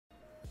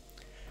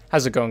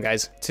How's it going,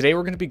 guys? Today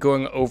we're going to be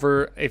going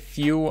over a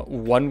few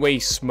one-way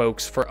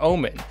smokes for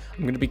Omen.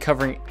 I'm going to be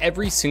covering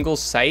every single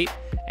site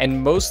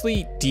and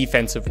mostly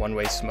defensive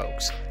one-way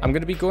smokes. I'm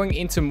going to be going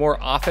into more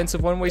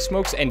offensive one-way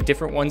smokes and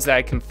different ones that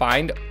I can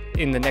find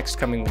in the next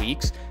coming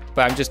weeks,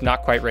 but I'm just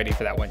not quite ready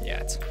for that one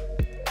yet.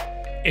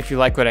 If you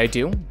like what I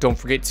do, don't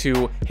forget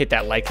to hit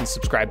that like and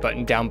subscribe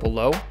button down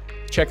below.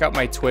 Check out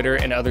my Twitter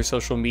and other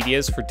social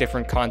medias for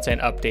different content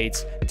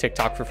updates,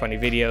 TikTok for funny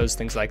videos,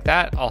 things like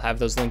that. I'll have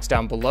those links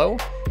down below.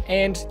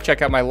 And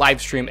check out my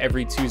live stream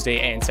every Tuesday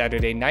and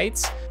Saturday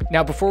nights.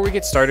 Now, before we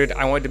get started,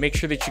 I wanted to make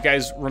sure that you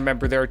guys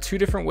remember there are two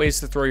different ways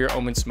to throw your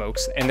Omen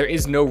smokes, and there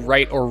is no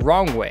right or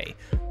wrong way.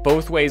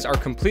 Both ways are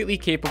completely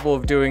capable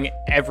of doing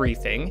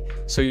everything,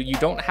 so you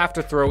don't have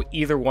to throw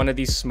either one of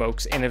these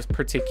smokes in a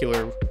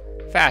particular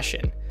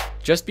fashion.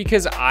 Just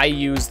because I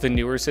use the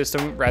newer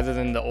system rather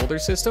than the older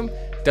system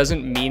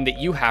doesn't mean that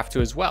you have to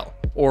as well,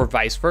 or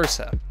vice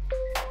versa.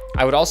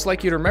 I would also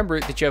like you to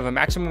remember that you have a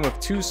maximum of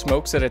 2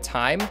 smokes at a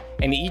time,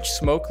 and each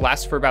smoke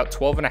lasts for about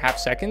 12.5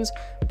 seconds,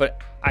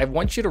 but I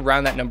want you to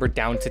round that number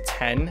down to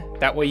 10.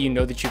 That way you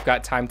know that you've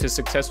got time to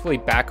successfully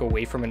back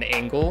away from an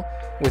angle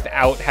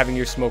without having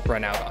your smoke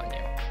run out on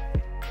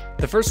you.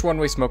 The first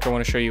one-way smoke I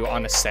want to show you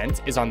on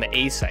Ascent is on the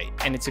A site,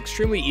 and it's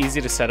extremely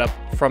easy to set up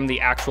from the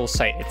actual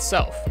site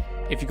itself.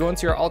 If you go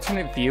into your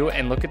alternate view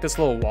and look at this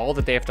little wall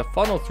that they have to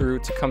funnel through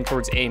to come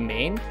towards A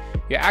main,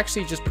 you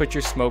actually just put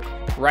your smoke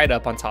right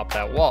up on top of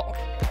that wall.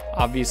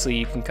 Obviously,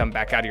 you can come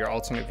back out of your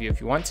alternate view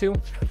if you want to,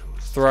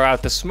 throw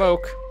out the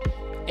smoke,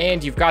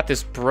 and you've got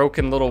this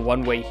broken little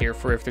one-way here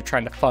for if they're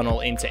trying to funnel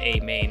into A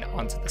main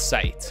onto the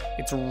site.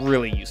 It's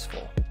really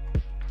useful.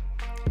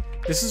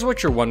 This is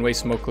what your one-way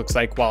smoke looks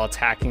like while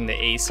attacking the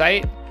A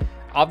site.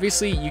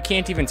 Obviously, you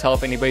can't even tell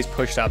if anybody's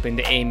pushed up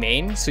into A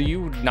main, so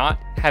you would not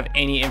have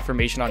any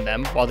information on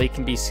them while they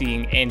can be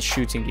seeing and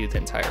shooting you the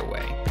entire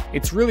way.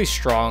 It's really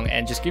strong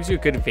and just gives you a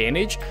good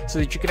advantage so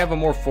that you can have a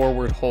more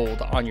forward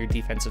hold on your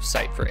defensive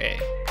site for A.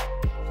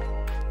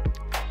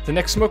 The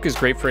next smoke is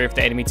great for if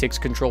the enemy takes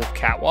control of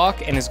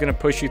Catwalk and is going to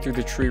push you through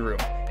the tree room.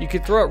 You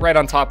could throw it right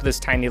on top of this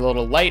tiny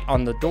little light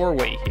on the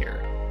doorway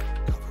here.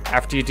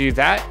 After you do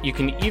that, you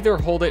can either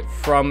hold it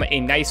from a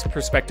nice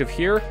perspective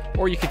here,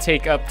 or you could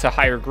take up to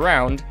higher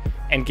ground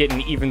and get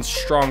an even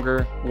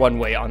stronger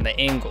one-way on the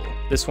angle.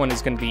 This one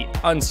is going to be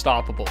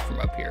unstoppable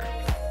from up here.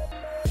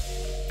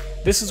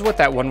 This is what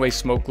that one-way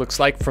smoke looks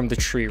like from the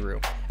tree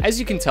room. As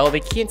you can tell,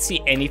 they can't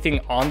see anything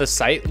on the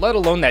site, let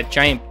alone that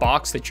giant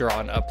box that you're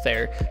on up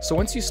there. So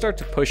once you start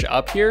to push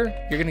up here,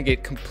 you're going to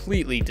get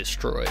completely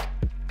destroyed.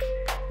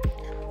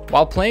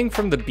 While playing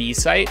from the B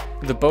site,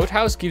 the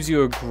boathouse gives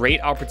you a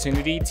great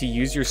opportunity to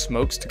use your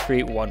smokes to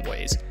create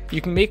one-ways. You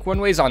can make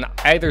one-ways on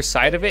either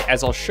side of it,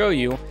 as I'll show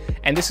you,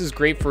 and this is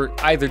great for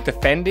either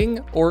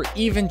defending or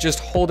even just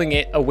holding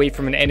it away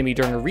from an enemy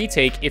during a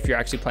retake if you're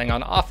actually playing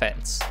on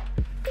offense.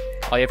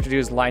 All you have to do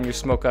is line your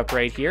smoke up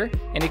right here,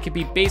 and it could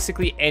be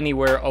basically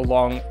anywhere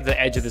along the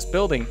edge of this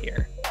building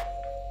here.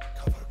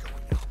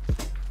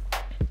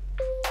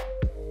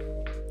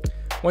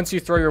 Once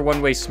you throw your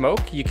one-way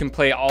smoke, you can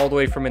play all the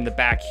way from in the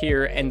back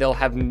here, and they'll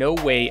have no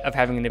way of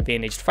having an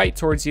advantaged fight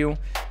towards you.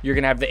 You're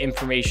going to have the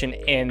information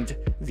and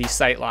the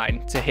sight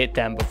line to hit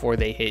them before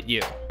they hit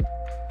you.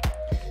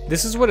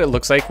 This is what it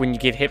looks like when you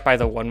get hit by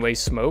the one-way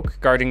smoke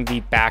guarding the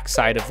back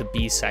side of the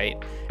B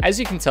site. As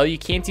you can tell, you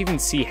can't even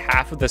see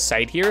half of the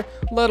site here,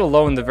 let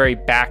alone the very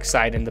back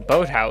side in the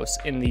boathouse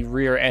in the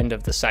rear end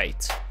of the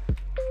site.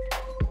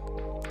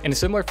 In a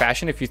similar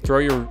fashion, if you throw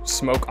your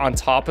smoke on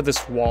top of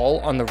this wall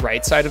on the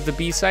right side of the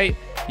B site,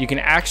 you can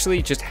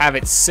actually just have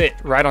it sit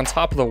right on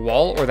top of the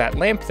wall or that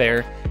lamp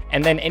there,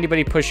 and then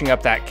anybody pushing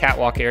up that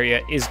catwalk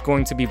area is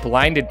going to be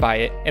blinded by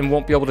it and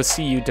won't be able to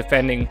see you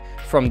defending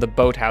from the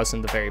boathouse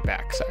in the very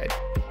back side.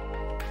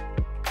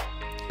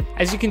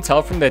 As you can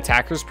tell from the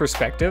attacker's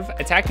perspective,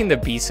 attacking the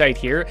B site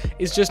here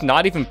is just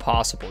not even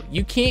possible.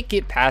 You can't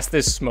get past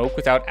this smoke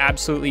without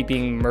absolutely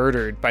being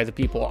murdered by the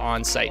people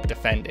on site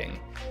defending.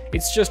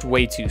 It's just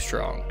way too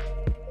strong.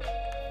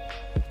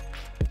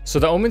 So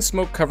the Omen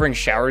smoke covering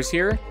showers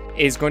here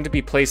is going to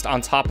be placed on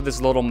top of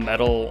this little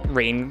metal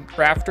rain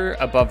rafter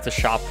above the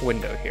shop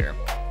window here.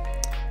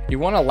 You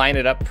want to line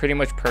it up pretty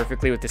much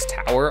perfectly with this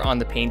tower on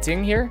the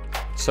painting here.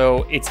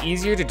 So it's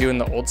easier to do in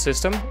the old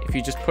system if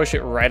you just push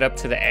it right up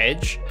to the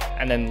edge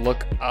and then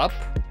look up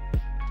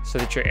so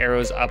that your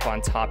arrow's up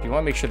on top. You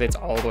want to make sure that it's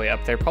all the way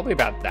up there, probably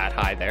about that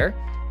high there.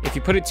 If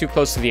you put it too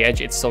close to the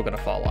edge, it's still going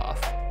to fall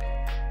off.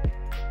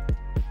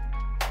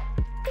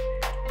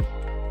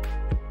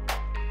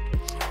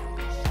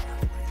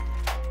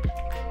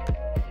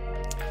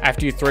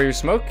 After you throw your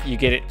smoke, you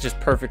get it just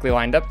perfectly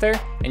lined up there,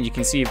 and you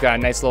can see you've got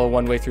a nice little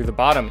one-way through the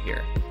bottom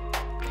here.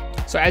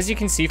 So as you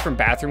can see from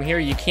bathroom here,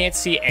 you can't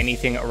see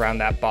anything around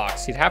that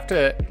box. You'd have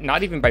to,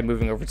 not even by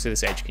moving over to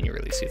this edge can you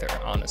really see there,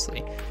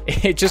 honestly.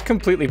 It just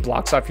completely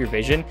blocks off your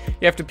vision.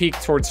 You have to peek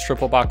towards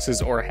triple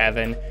boxes or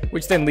heaven,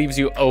 which then leaves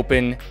you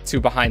open to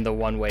behind the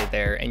one-way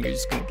there, and you're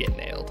just gonna get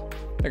nailed.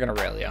 They're gonna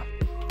rail you.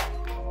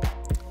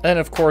 And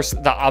of course,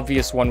 the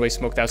obvious one-way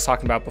smoke that I was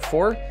talking about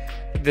before.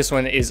 This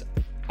one is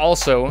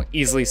also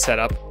easily set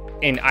up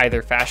in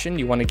either fashion.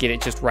 You want to get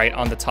it just right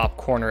on the top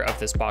corner of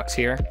this box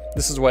here.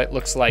 This is what it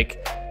looks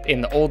like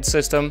in the old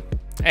system,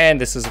 and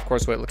this is of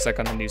course what it looks like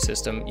on the new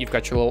system. You've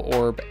got your little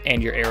orb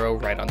and your arrow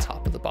right on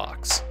top of the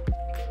box.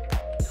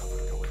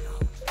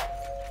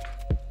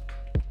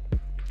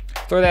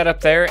 Throw that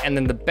up there, and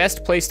then the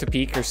best place to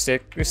peek or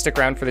stick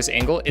around for this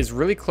angle is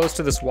really close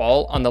to this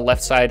wall on the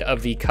left side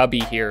of the cubby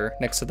here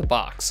next to the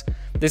box.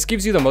 This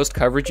gives you the most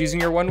coverage using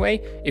your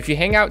one-way. If you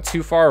hang out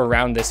too far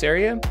around this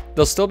area,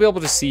 they'll still be able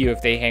to see you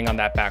if they hang on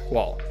that back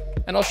wall.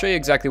 And I'll show you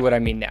exactly what I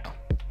mean now.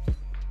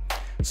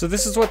 So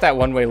this is what that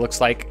one-way looks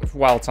like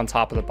while it's on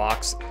top of the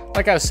box.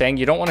 Like I was saying,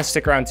 you don't want to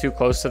stick around too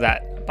close to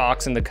that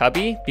box in the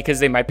cubby because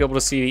they might be able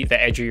to see the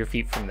edge of your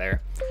feet from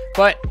there.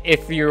 But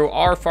if you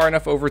are far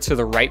enough over to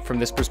the right from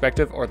this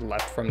perspective or the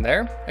left from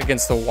there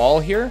against the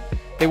wall here,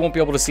 they won't be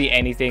able to see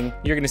anything.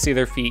 You're going to see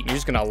their feet. You're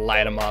just going to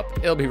light them up.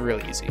 It'll be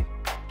really easy.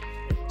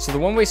 So the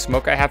one-way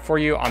smoke I have for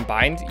you on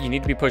bind, you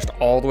need to be pushed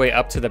all the way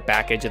up to the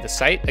back edge of the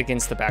site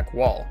against the back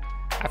wall.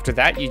 After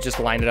that, you just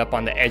line it up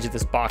on the edge of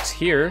this box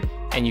here,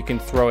 and you can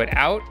throw it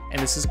out,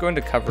 and this is going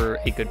to cover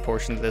a good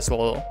portion of this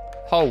little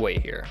hallway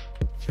here.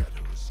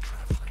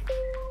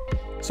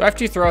 So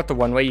after you throw out the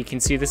one-way, you can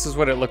see this is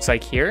what it looks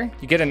like here.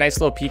 You get a nice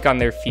little peek on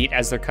their feet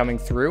as they're coming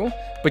through,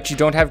 but you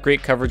don't have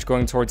great coverage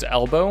going towards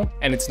elbow,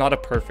 and it's not a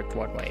perfect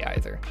one-way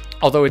either.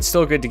 Although it's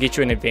still good to get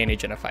you an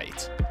advantage in a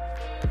fight.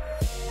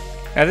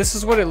 Now this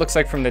is what it looks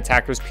like from the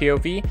attacker's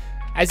POV.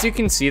 As you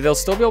can see, they'll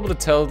still be able to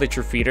tell that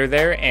your feet are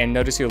there and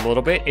notice you a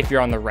little bit if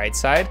you're on the right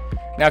side.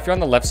 Now if you're on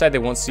the left side, they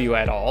won't see you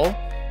at all.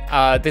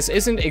 This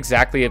isn't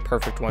exactly a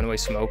perfect one-way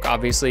smoke,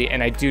 obviously,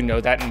 and I do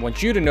know that and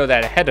want you to know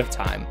that ahead of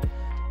time.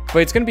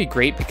 But it's going to be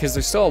great because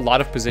there's still a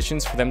lot of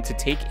positions for them to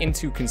take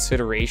into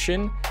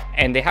consideration,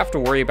 and they have to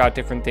worry about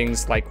different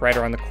things like right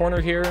around the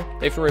corner here.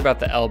 They have to worry about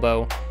the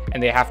elbow,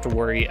 and they have to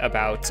worry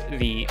about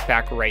the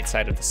back right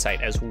side of the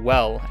site as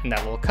well, and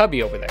that little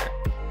cubby over there.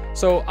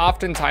 So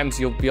oftentimes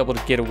you'll be able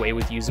to get away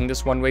with using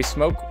this one-way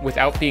smoke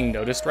without being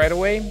noticed right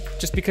away,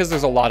 just because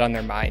there's a lot on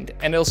their mind,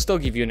 and it'll still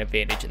give you an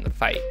advantage in the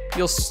fight.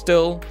 You'll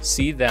still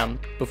see them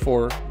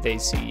before they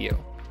see you.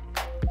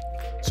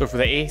 So for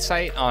the A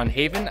site on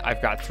Haven, I've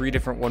got 3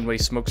 different one-way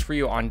smokes for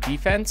you on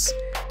defense.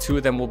 2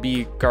 of them will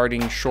be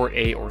guarding short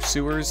A or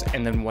sewers,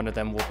 and then 1 of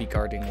them will be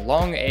guarding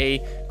long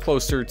A,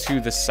 closer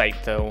to the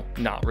site though,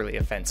 not really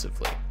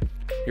offensively.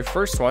 Your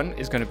first one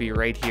is going to be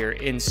right here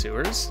in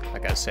sewers,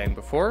 like I was saying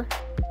before.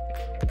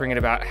 Bring it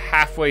about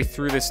halfway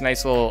through this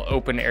nice little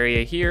open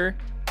area here,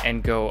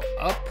 and go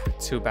up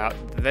to about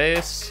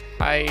this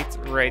height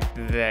right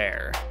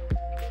there.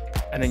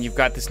 And then you've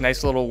got this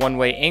nice little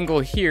one-way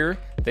angle here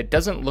that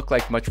doesn't look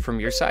like much from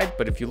your side,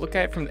 but if you look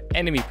at it from the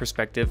enemy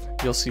perspective,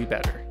 you'll see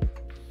better.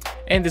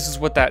 And this is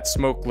what that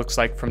smoke looks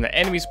like from the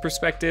enemy's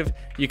perspective.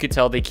 You could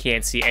tell they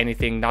can't see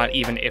anything, not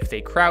even if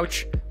they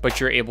crouch, but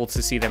you're able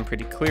to see them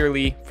pretty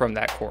clearly from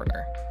that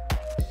corner.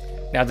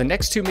 Now the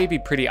next 2 may be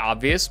pretty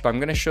obvious, but I'm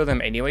going to show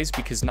them anyways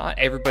because not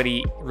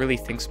everybody really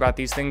thinks about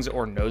these things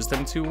or knows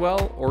them too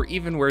well, or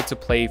even where to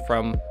play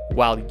from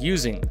while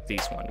using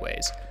these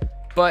one-ways.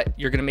 But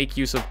you're going to make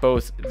use of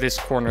both this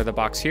corner of the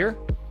box here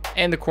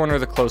and the corner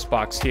of the close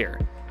box here.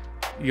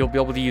 You'll be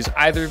able to use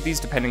either of these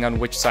depending on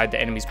which side the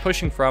enemy's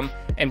pushing from,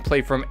 and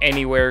play from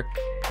anywhere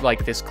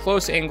like this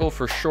close angle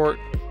for short,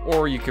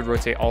 or you could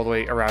rotate all the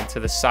way around to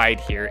the side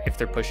here if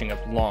they're pushing up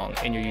long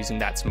and you're using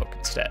that smoke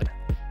instead.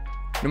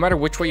 No matter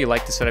which way you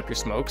like to set up your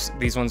smokes,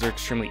 these ones are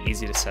extremely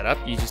easy to set up.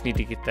 You just need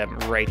to get them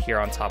right here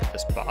on top of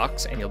this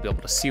box, and you'll be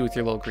able to see with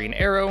your little green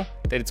arrow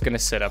that it's going to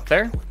sit up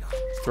there.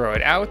 Throw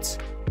it out,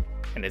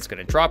 and it's going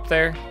to drop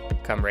there,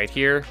 come right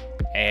here,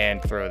 and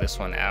throw this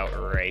one out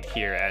right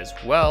here as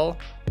well.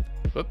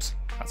 Whoops,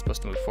 not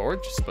supposed to move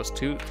forward, just supposed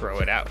to throw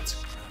it out.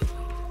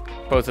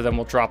 Both of them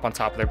will drop on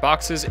top of their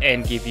boxes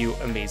and give you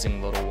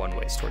amazing little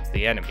one-ways towards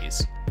the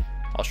enemies.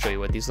 I'll show you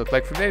what these look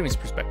like from the enemy's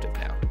perspective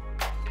now.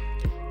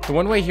 The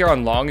one-way here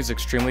on long is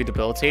extremely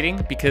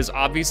debilitating because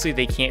obviously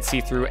they can't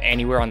see through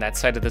anywhere on that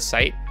side of the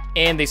site,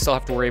 and they still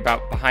have to worry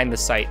about behind the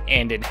site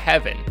and in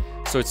heaven.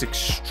 So it's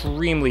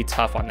extremely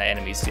tough on the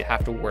enemies to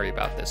have to worry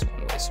about this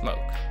one-way smoke.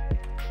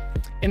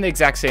 In the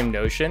exact same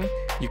notion,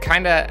 you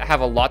kind of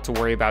have a lot to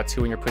worry about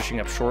too when you're pushing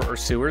up short or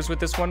sewers with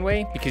this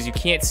one-way because you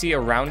can't see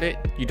around it.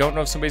 You don't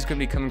know if somebody's going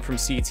to be coming from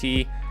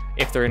CT,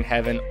 if they're in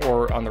heaven,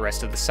 or on the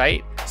rest of the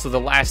site. So the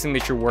last thing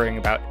that you're worrying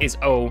about is,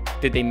 oh,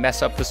 did they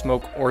mess up the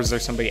smoke, or is there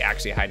somebody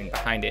actually hiding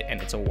behind it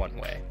and it's a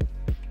one-way?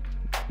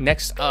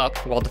 Next up,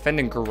 while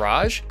defending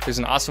garage, there's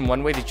an awesome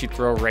one-way that you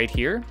throw right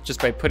here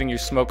just by putting your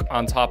smoke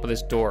on top of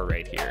this door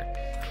right here.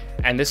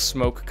 And this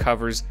smoke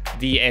covers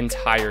the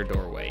entire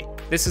doorway.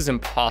 This is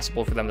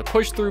impossible for them to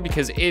push through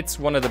because it's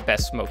one of the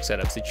best smoke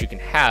setups that you can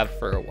have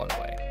for a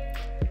one-way.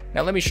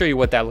 Now let me show you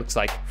what that looks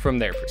like from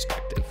their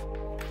perspective.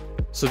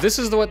 So this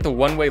is what the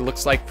one-way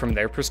looks like from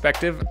their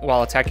perspective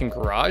while attacking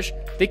garage.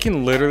 They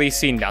can literally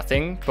see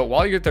nothing, but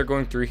while they're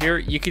going through here,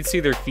 you can see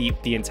their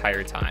feet the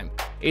entire time.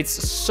 It's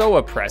so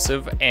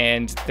oppressive,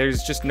 and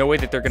there's just no way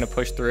that they're going to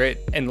push through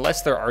it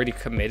unless they're already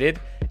committed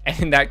And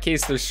in that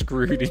case, they're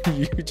screwed and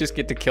you just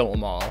get to kill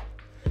them all.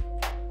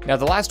 Now,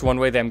 the last one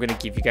way that I'm going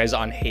to give you guys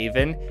on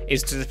Haven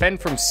is to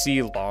defend from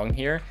C long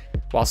here.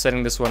 While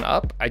setting this one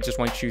up, I just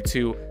want you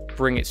to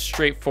bring it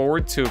straight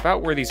forward to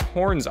about where these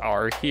horns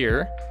are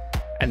here.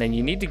 And then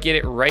you need to get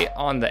it right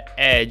on the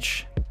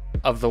edge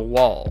of the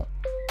wall.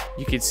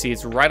 You can see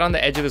it's right on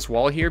the edge of this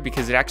wall here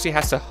because it actually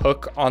has to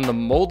hook on the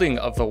molding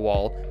of the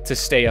wall to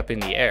stay up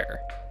in the air.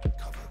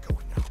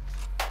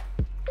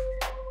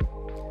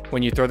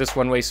 When you throw this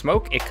one-way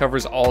smoke, it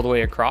covers all the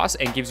way across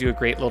and gives you a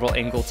great little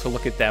angle to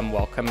look at them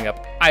while coming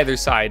up either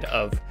side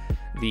of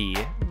the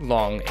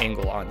long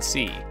angle on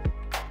C.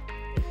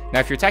 Now,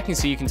 if you're attacking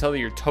C, you can tell that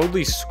you're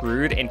totally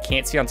screwed and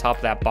can't see on top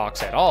of that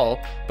box at all,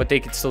 but they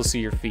can still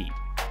see your feet.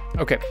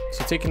 Okay,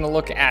 so taking a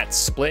look at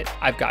Split,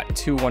 I've got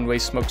 2 one-way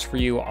smokes for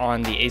you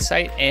on the A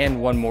site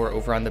and 1 more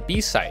over on the B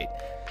site.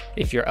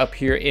 If you're up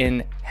here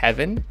in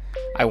Heaven,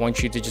 I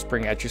want you to just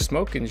bring out your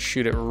smoke and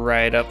shoot it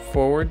right up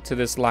forward to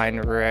this line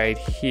right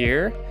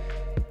here.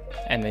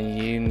 And then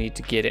you need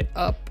to get it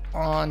up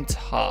on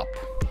top.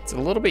 It's a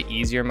little bit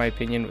easier in my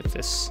opinion with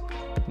this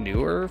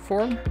newer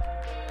form.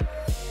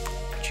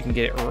 But you can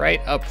get it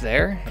right up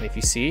there. And if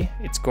you see,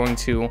 it's going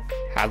to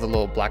have the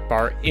little black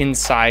bar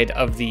inside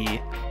of the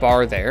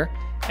bar there.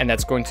 And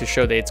that's going to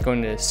show that it's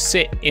going to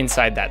sit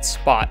inside that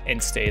spot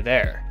and stay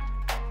there.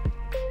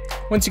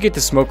 Once you get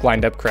the smoke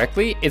lined up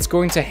correctly, it's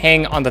going to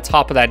hang on the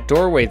top of that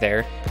doorway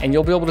there, and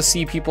you'll be able to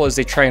see people as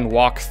they try and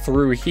walk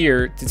through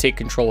here to take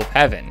control of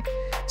Heaven.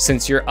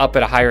 Since you're up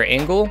at a higher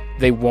angle,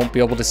 they won't be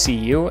able to see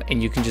you,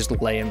 and you can just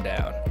lay them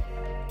down.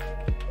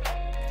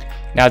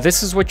 Now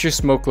this is what your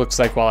smoke looks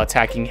like while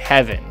attacking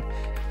Heaven.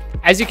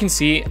 As you can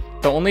see,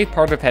 the only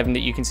part of Heaven that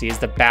you can see is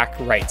the back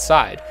right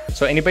side.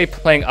 So anybody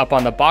playing up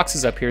on the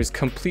boxes up here is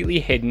completely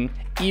hidden,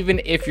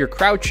 even if you're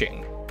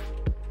crouching.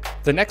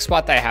 The next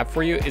spot that I have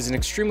for you is an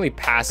extremely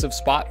passive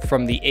spot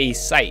from the A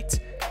site.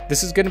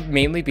 This is going to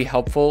mainly be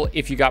helpful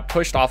if you got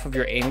pushed off of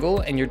your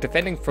angle and you're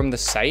defending from the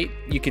site.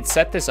 You could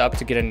set this up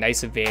to get a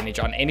nice advantage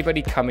on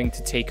anybody coming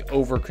to take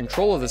over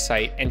control of the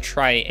site and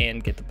try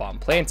and get the bomb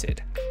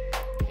planted.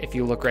 If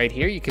you look right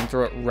here, you can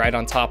throw it right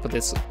on top of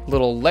this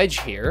little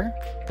ledge here,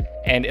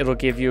 and it'll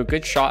give you a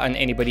good shot on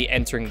anybody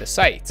entering the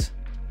site.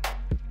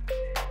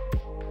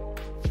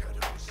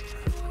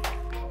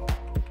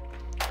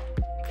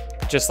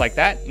 Just like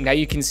that, now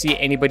you can see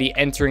anybody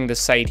entering the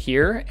site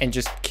here and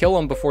just kill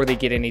them before they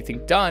get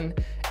anything done,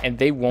 and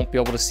they won't be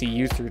able to see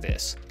you through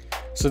this.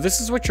 So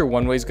this is what your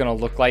one way is going to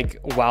look like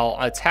while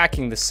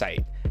attacking the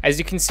site. As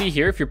you can see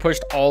here, if you're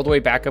pushed all the way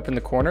back up in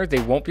the corner,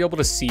 they won't be able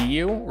to see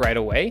you right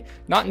away,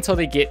 not until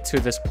they get to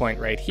this point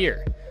right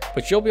here,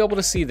 but you'll be able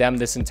to see them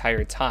this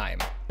entire time.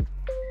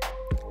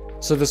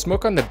 So the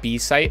smoke on the B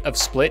site of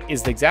Split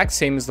is the exact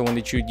same as the one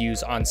that you would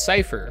use on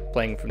Cypher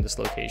playing from this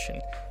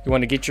location. You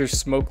want to get your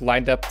smoke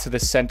lined up to the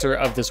center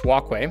of this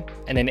walkway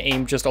and then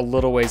aim just a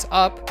little ways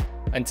up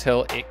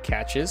until it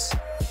catches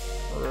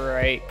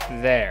right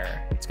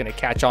there. It's going to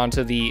catch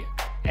onto the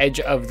edge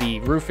of the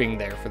roofing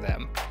there for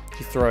them.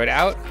 You throw it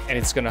out and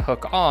it's going to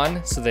hook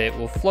on so that it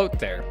will float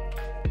there.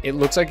 It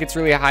looks like it's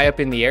really high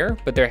up in the air,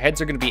 but their heads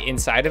are going to be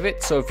inside of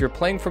it. So if you're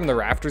playing from the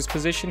rafters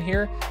position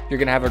here, you're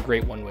going to have a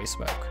great one-way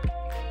smoke.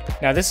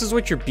 Now this is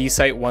what your B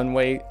site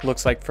one-way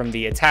looks like from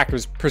the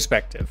attacker's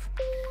perspective.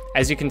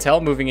 As you can tell,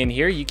 moving in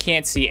here, you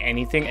can't see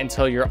anything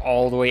until you're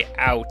all the way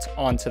out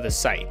onto the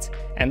site.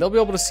 And they'll be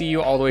able to see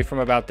you all the way from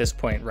about this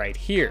point right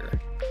here.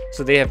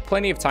 So they have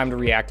plenty of time to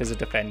react as a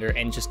defender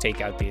and just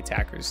take out the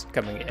attackers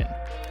coming in.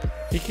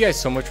 Thank you guys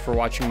so much for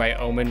watching my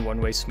Omen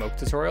one-way smoke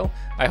tutorial.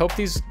 I hope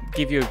these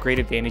give you a great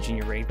advantage in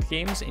your ranked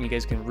games and you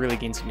guys can really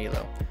gain some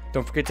elo.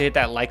 Don't forget to hit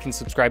that like and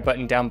subscribe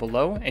button down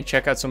below and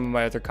check out some of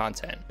my other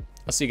content.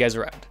 I'll see you guys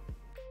around.